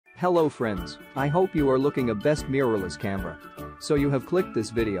Hello friends, I hope you are looking a best mirrorless camera. So you have clicked this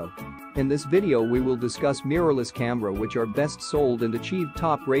video. In this video we will discuss mirrorless camera which are best sold and achieve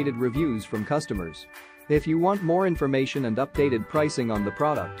top rated reviews from customers. If you want more information and updated pricing on the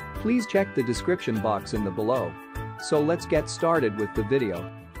product, please check the description box in the below. So let's get started with the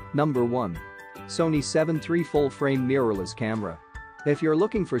video. Number 1. Sony 7 III Full Frame Mirrorless Camera. If you're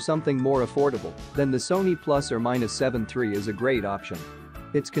looking for something more affordable, then the Sony ±7 III is a great option.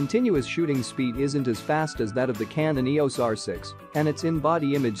 Its continuous shooting speed isn't as fast as that of the Canon EOS R6, and its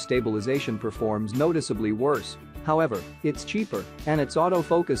in-body image stabilization performs noticeably worse. However, it's cheaper, and its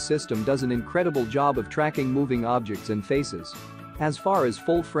autofocus system does an incredible job of tracking moving objects and faces. As far as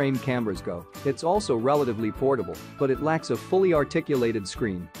full-frame cameras go, it's also relatively portable, but it lacks a fully articulated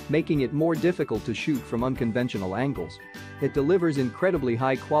screen, making it more difficult to shoot from unconventional angles. It delivers incredibly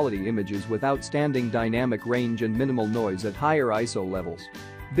high-quality images with outstanding dynamic range and minimal noise at higher ISO levels.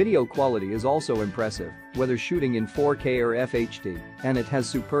 Video quality is also impressive, whether shooting in 4K or FHD, and it has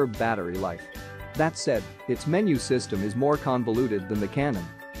superb battery life. That said, its menu system is more convoluted than the Canon.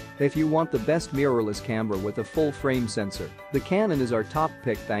 If you want the best mirrorless camera with a full-frame sensor, the Canon is our top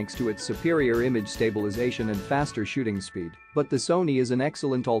pick thanks to its superior image stabilization and faster shooting speed, but the Sony is an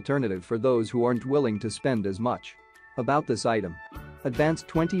excellent alternative for those who aren't willing to spend as much. About this item. Advanced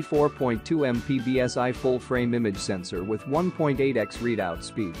 24.2 MP full-frame image sensor with 1.8x readout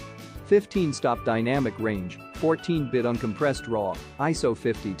speed. 15-stop dynamic range, 14-bit uncompressed RAW, ISO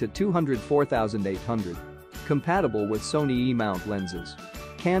 50 to 204,800. Compatible with Sony E-mount lenses.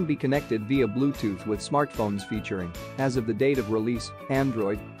 Can be connected via Bluetooth with smartphones featuring, as of the date of release,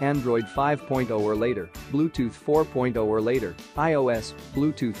 Android 5.0 or later, Bluetooth 4.0 or later, iOS,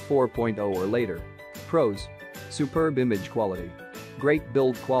 Bluetooth 4.0 or later. Pros. Superb image quality. Great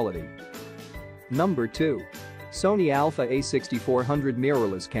build quality. Number 2. Sony Alpha A6400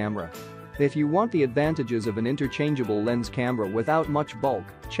 Mirrorless Camera. If you want the advantages of an interchangeable lens camera without much bulk,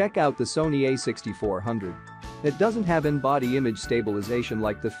 check out the Sony A6400. It doesn't have in-body image stabilization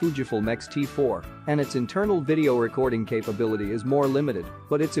like the Fujifilm X-T4, and its internal video recording capability is more limited,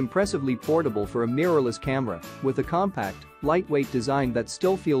 but it's impressively portable for a mirrorless camera, with a compact, lightweight design that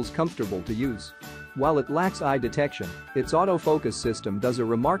still feels comfortable to use. While it lacks eye detection, its autofocus system does a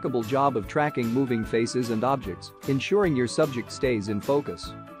remarkable job of tracking moving faces and objects, ensuring your subject stays in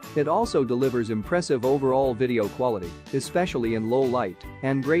focus. It also delivers impressive overall video quality, especially in low light,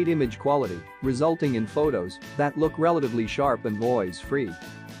 and great image quality, resulting in photos that look relatively sharp and noise-free.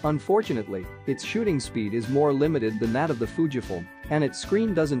 Unfortunately, its shooting speed is more limited than that of the Fujifilm, and its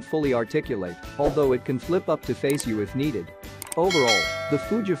screen doesn't fully articulate, although it can flip up to face you if needed. Overall, the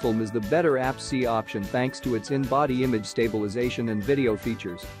Fujifilm is the better APS-C option thanks to its in-body image stabilization and video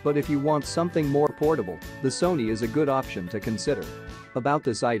features, but if you want something more portable, the Sony is a good option to consider. About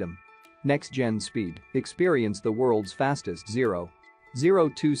this item. Next-gen speed. Experience the world's fastest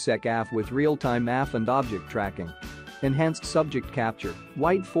 0.02 sec AF with real-time AF and object tracking. Enhanced subject capture,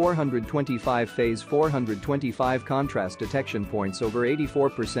 wide 425 phase 425 contrast detection points over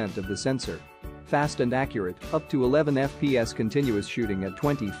 84% of the sensor. Fast and accurate, up to 11 FPS continuous shooting at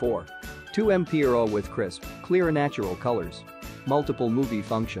 24.2 MP RAW with crisp, clear natural colors. Multiple movie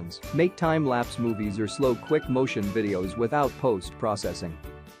functions, make time-lapse movies or slow quick motion videos without post-processing.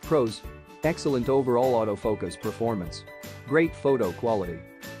 Pros. Excellent overall autofocus performance. Great photo quality.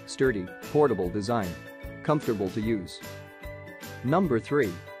 Sturdy, portable design. Comfortable to use. Number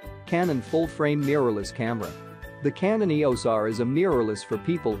 3. Canon Full-Frame Mirrorless Camera. The Canon EOS R is a mirrorless for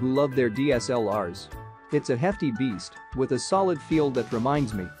people who love their DSLRs. It's a hefty beast, with a solid feel that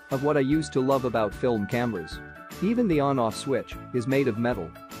reminds me of what I used to love about film cameras. Even the on-off switch is made of metal.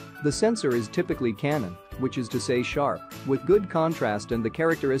 The sensor is typically Canon, which is to say sharp, with good contrast and the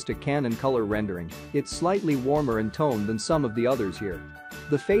characteristic Canon color rendering. It's slightly warmer in tone than some of the others here.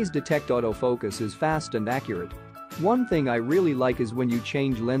 The phase detect autofocus is fast and accurate. One thing I really like is when you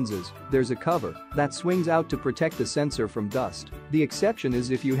change lenses, there's a cover that swings out to protect the sensor from dust. The exception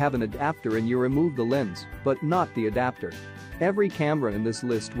is if you have an adapter and you remove the lens, but not the adapter. Every camera in this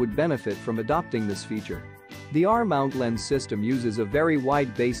list would benefit from adopting this feature. The R-mount lens system uses a very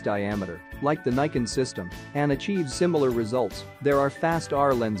wide base diameter, like the Nikon system, and achieves similar results. There are fast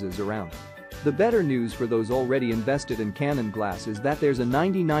R lenses around. The better news for those already invested in Canon glass is that there's a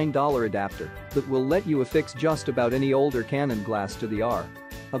 $99 adapter that will let you affix just about any older Canon glass to the R.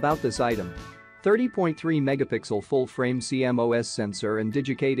 About this item. 30.3 megapixel full-frame CMOS sensor and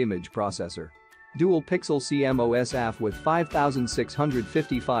Digicade image processor. Dual-pixel CMOS AF with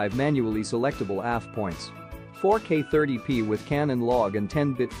 5655 manually selectable AF points. 4K 30p with Canon log and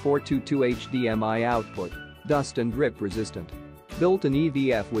 10-bit 422 HDMI output. Dust and drip resistant. Built-in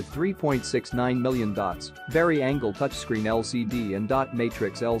EVF with 3.69 million dots, vari-angle touchscreen LCD and dot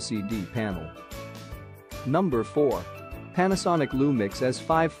matrix LCD panel. Number 4. Panasonic Lumix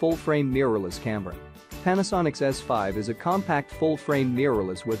S5 Full-Frame Mirrorless Camera. Panasonic's S5 is a compact full-frame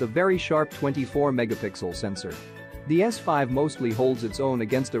mirrorless with a very sharp 24-megapixel sensor. The S5 mostly holds its own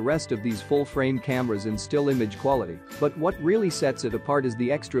against the rest of these full-frame cameras in still image quality, but what really sets it apart is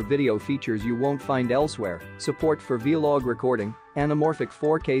the extra video features you won't find elsewhere: support for vlog recording, anamorphic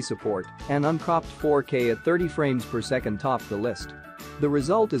 4K support, and uncropped 4K at 30 frames per second top the list. The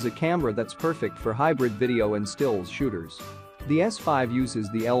result is a camera that's perfect for hybrid video and stills shooters. The S5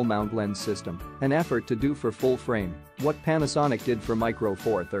 uses the L-mount lens system, an effort to do for full frame what Panasonic did for Micro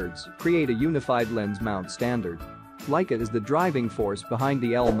Four Thirds, create a unified lens mount standard. Leica is the driving force behind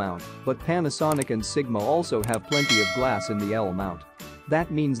the L-mount, but Panasonic and Sigma also have plenty of glass in the L-mount. That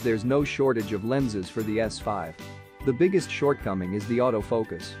means there's no shortage of lenses for the S5. The biggest shortcoming is the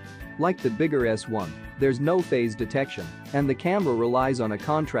autofocus. Like the bigger S1, there's no phase detection, and the camera relies on a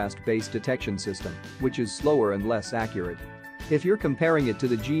contrast-based detection system, which is slower and less accurate. If you're comparing it to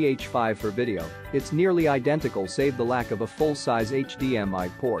the GH5 for video, it's nearly identical save the lack of a full-size HDMI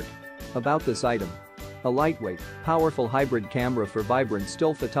port. About this item: a lightweight, powerful hybrid camera for vibrant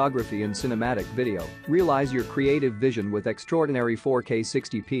still photography and cinematic video. Realize your creative vision with extraordinary 4K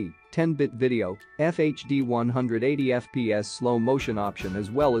 60p, 10-bit video, FHD 180fps slow motion option as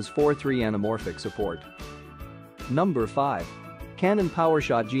well as 4:3 anamorphic support. Number 5. Canon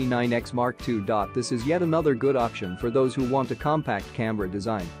PowerShot G9X Mark II. This is yet another good option for those who want a compact camera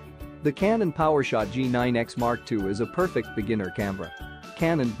design. The Canon PowerShot G9X Mark II is a perfect beginner camera.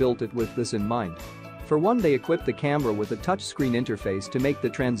 Canon built it with this in mind. For one, they equipped the camera with a touchscreen interface to make the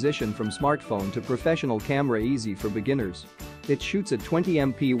transition from smartphone to professional camera easy for beginners. It shoots at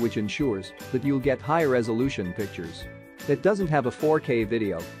 20MP, which ensures that you'll get high resolution pictures. It doesn't have a 4K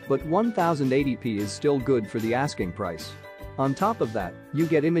video, but 1080p is still good for the asking price. On top of that, you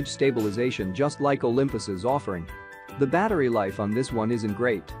get image stabilization just like Olympus's offering. The battery life on this one isn't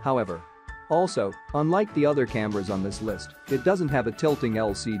great, however. Also, unlike the other cameras on this list, it doesn't have a tilting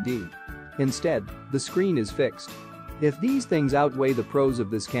LCD. Instead, the screen is fixed. If these things outweigh the pros of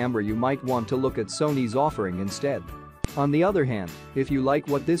this camera, you might want to look at Sony's offering instead. On the other hand, if you like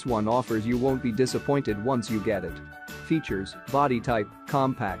what this one offers, you won't be disappointed once you get it. Features: body type,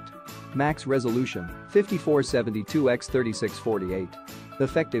 compact. Max resolution, 5472x3648.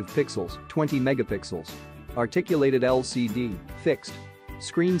 Effective pixels, 20 megapixels. Articulated LCD, fixed.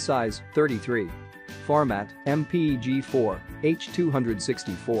 Screen size, 33. Format, MPEG-4,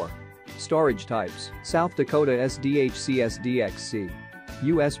 H264. Storage types: South Dakota SDHC SDXC.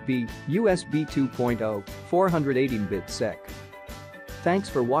 USB 2.0, 418-bit SEC. Thanks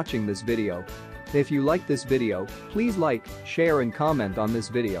for watching this video. If you like this video, please like, share and comment on this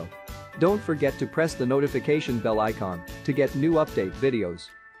video. Don't forget to press the notification bell icon to get new update videos.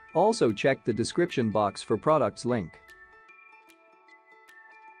 Also check the description box for products link.